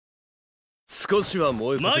少しは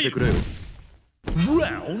燃えさせてくれよ。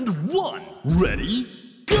Round 1 Ready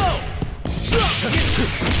Go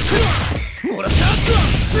もらった燃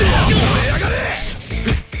え上がれ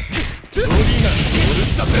ボディがオール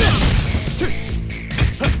スタッフ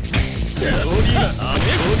ボディが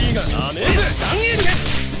雨ボディが雨残影剣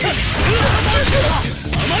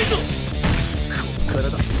甘いぞこっから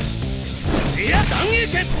だいや残影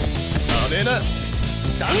剣甘えな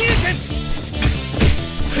残影剣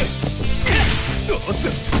おっとさ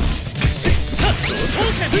あ昇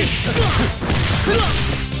剣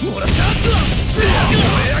もらった燃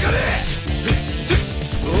え上がれ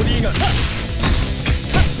ボディがさ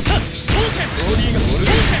あ昇剣ボディがオル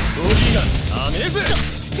ボディが雨ぜ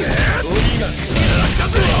ボディが来た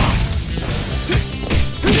ぜ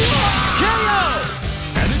KO!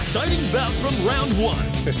 An exciting bout from round 1.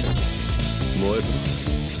 燃えた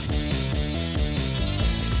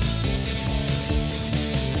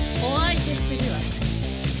お相手するわ。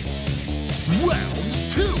Round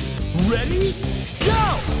 2 Ready Go!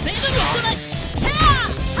 レイドムストライク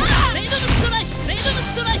レイドムストライクレイドム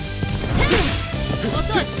ストライク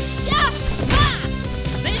遅い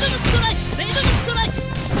レイドムストライクレイドムストライク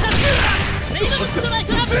レイドムストライ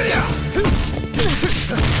クラップ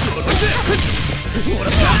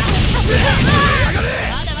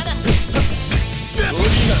まだまだボデ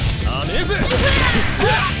ィが雨ぜ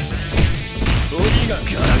ボディがガ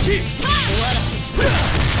ラキ終わらこ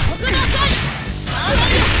この赤い甘い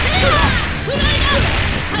フライが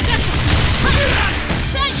かかっ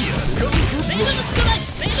たレイドムストライ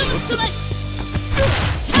クレイドムストライク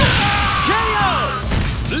KO!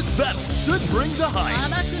 This battle should bring the height.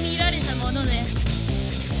 甘く見られたものね。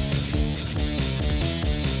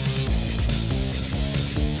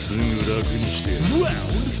すぐ楽にして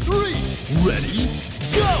Round 3 Ready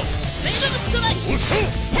Go! レイドムストライク押した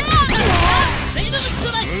レイドムス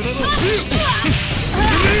トライク無駄だ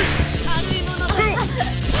軽いものだ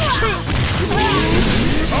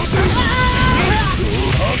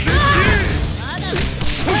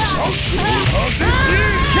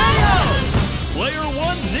Player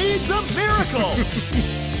 1 needs a miracle!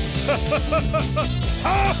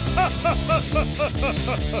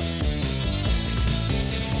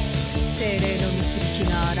 精霊の導き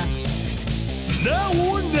があら Now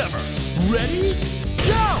or never! Ready?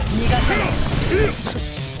 Go! 逃がさない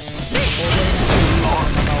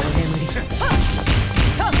お眠り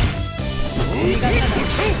逃がさない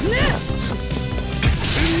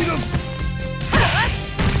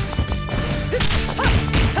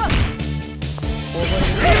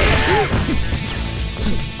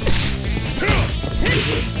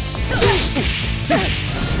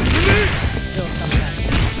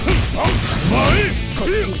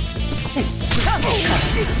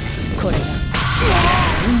これだ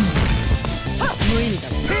無意味だ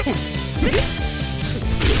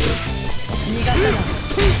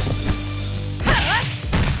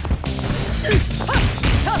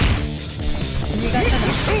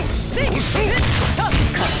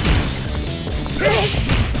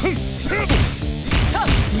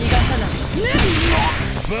逃がさない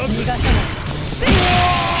逃がさない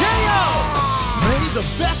KO! May the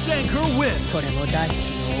best anchor win! これも大地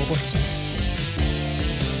のおぼし飯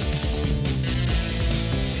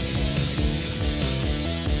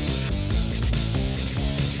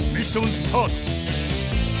Mission start!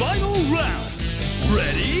 Final round!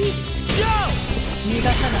 Ready? Go! 逃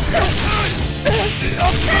がさないこれ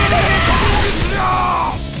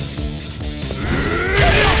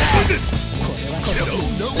は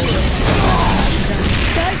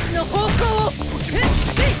大地の方向を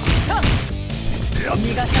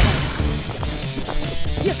逃がさな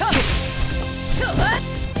いやった逃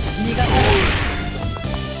がさない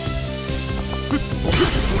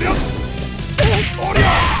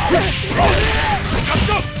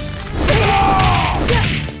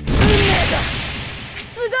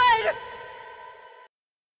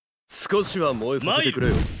少しは燃えさせてくれ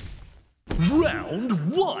よ Round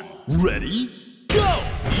 1 Ready? Go!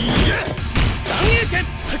 残影剣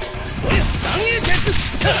残影剣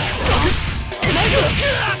さあ甘いぞ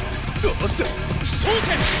おっと昇剣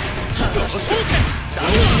昇剣残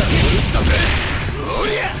影がオルスタフお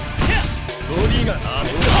りゃボディが雨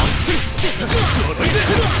さ届いて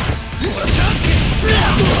もらった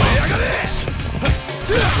燃え上がれ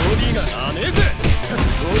ボディが雨ぜ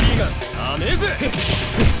ボディが雨ぜ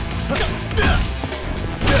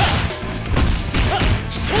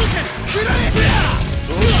昇剣くらえ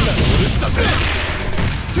ボディがオルスタフ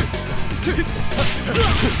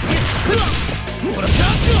もらった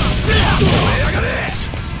燃え上がれ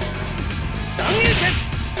残影剣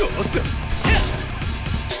おっと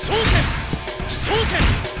昇剣昇剣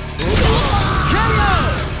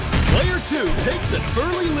takes an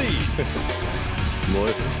early lead. 燃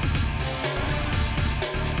えてる。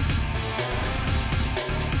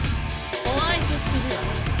お相手するわ。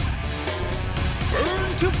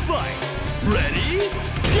 Burn to fight. Ready?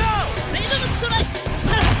 Go! レイドのストライク。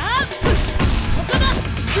はは。ここだ。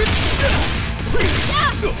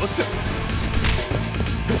おっと。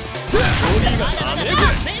ボディがダメだ。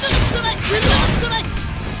レイドのストライク。レイドのストライク。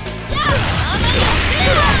やあ、甘いよ。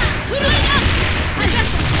震えだ。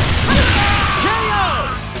KO!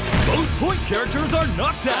 Both point characters are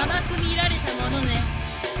knocked out. 甘く見られたものね。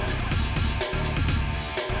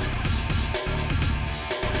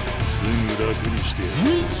すぐ楽にして。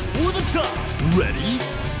Reach for the top. Ready?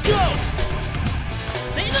 Go!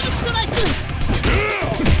 レイドのストライク。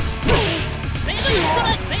レイドのスト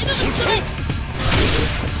ライク。レイドのストライク。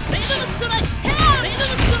レイドのストライク。レイドの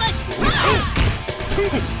ストライク。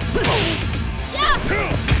やあ。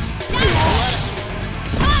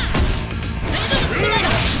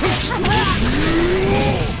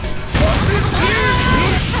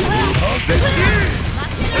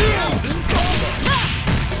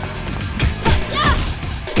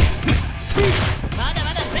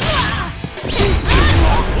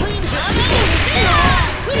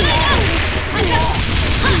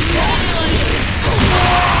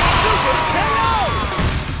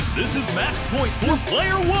This is match point for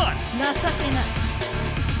player one. 情けない。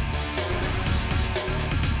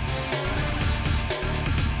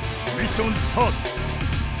Mission start.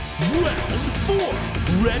 Round 4.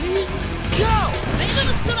 Ready? Go! レイドの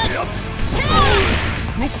ストライク。レ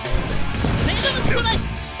イドのストライク。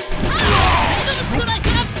レイドのストライク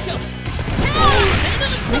アップショット。レイド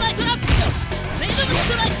のストライクアップショット。レイドのス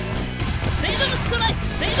トライク。レイドのストライク。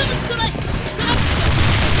レイドのストライク。アップショッ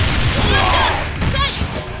ト。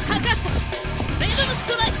かかった。レイドのス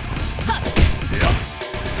トライク。はっ。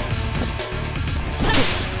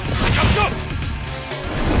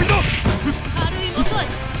軽い遅い。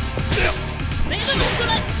レイドのスト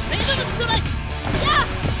ライク。レイドのストライク。やあ。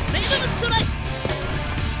レイドのストライク。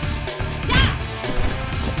やあ。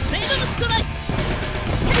レイドのストライク。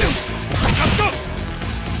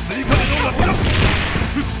追加でどうだった。やあ。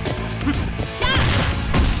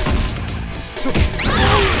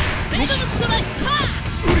レイドのストライク。レイドのストライク。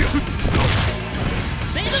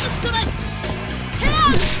レイドのストライク。や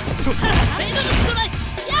あ。レイドのストライク。レイドのストライ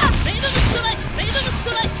ク。レイドのス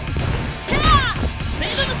トライク。レイ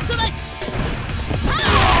ドのストライク。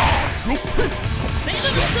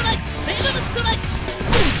レイドのストライク。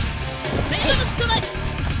レイドのストライク。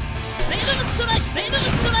レイドのストライク。レイドの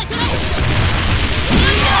ストライク。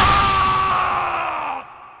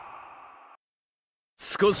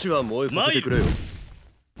少しは燃えさせてくれよ。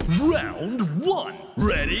Round 1.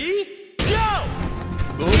 Ready? Go!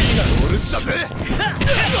 ボディが乗るんだぜ。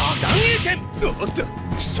残影剣。おっと。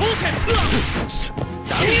昇剣。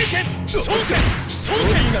残影剣。昇剣。昇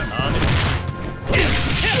剣がなめ。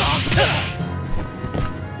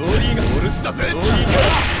ボディが乗るんだぜ。ボディが。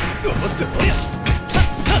おっと。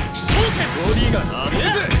昇剣。ボディがなめる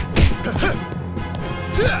ぜ。残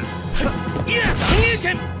影剣。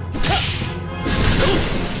さあ。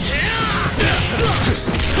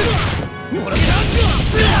もらった。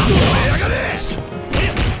燃え上がれ。さ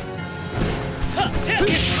あ、せやけ。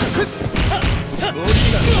さあ、ボディ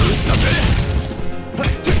が乗るんだぜ。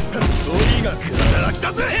ボディがくだらきだ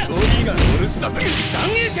ぜ。ボディが乗るんだぜ。残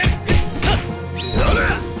影剣。さあ、やれ。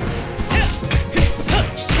せや。さあ、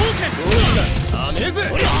昇剣。ボディがダメぜ。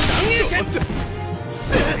残影剣。せ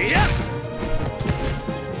や。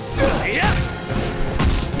せや。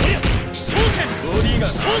昇剣。ボディが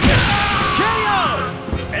昇剣。KO!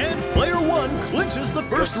 And player one clinches the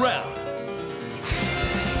first round.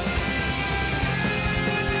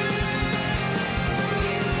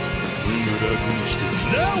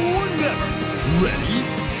 Now or never. Ready?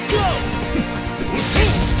 Go!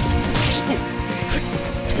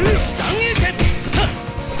 残影剣。さあ。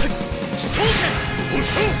昇剣。せ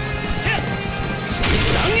や。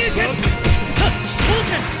残影剣。さあ。昇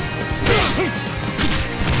剣。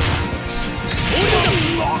昇剣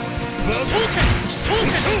だ。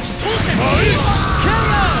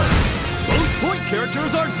Both point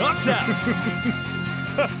characters are knocked out.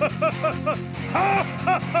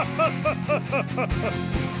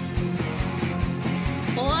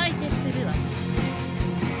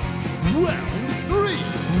 Round 3.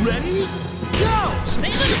 Ready? Go! レ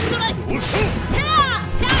イドのストライク。レ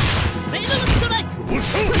イドのストライク。終わら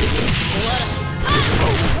せ。こ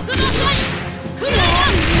この来るな。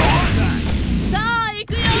さあ行く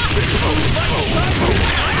よ。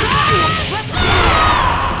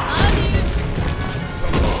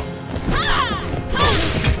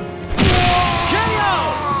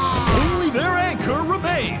Only their anchor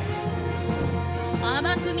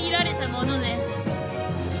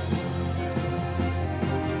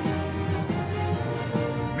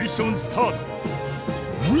ションスタート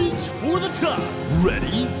Reach for the top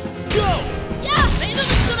Ready Go やあメイドの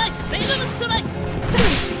ストライクメイドのストライク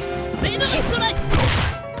メイドのストライクメイド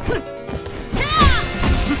の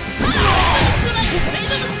ストライク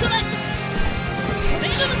メ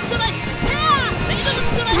イドのストライクメイドの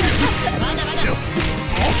ストライクまだまだよ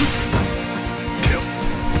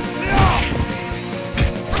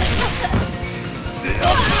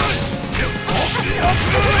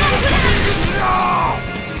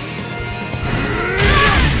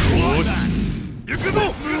し行くぞ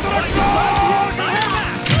スプートライカ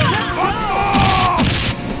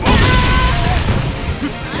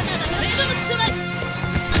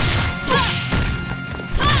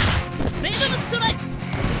メイドのストライク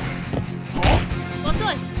遅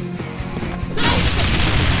い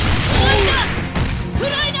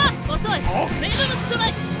暗いな遅いメイドのストラ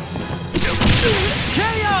イク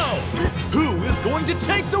KO Who is going to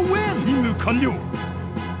take the win 任務完了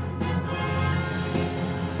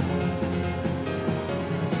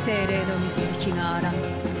精霊の導きがあらん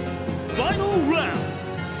Final round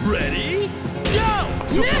Ready Go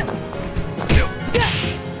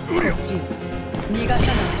こっちよ逃がさ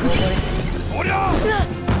ない溺れそりゃ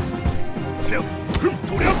せよふん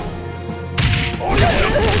とりゃおりゃ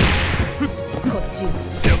こっちよ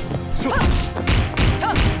せよしょた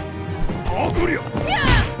あぶりゃや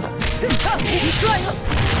行くわよ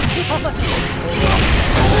パパさん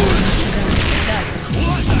大地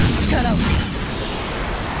力を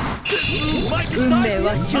運命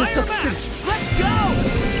は収束する Let's go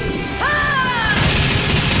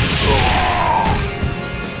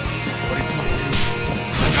それ決まってる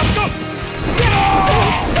かかった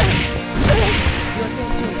予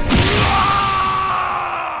定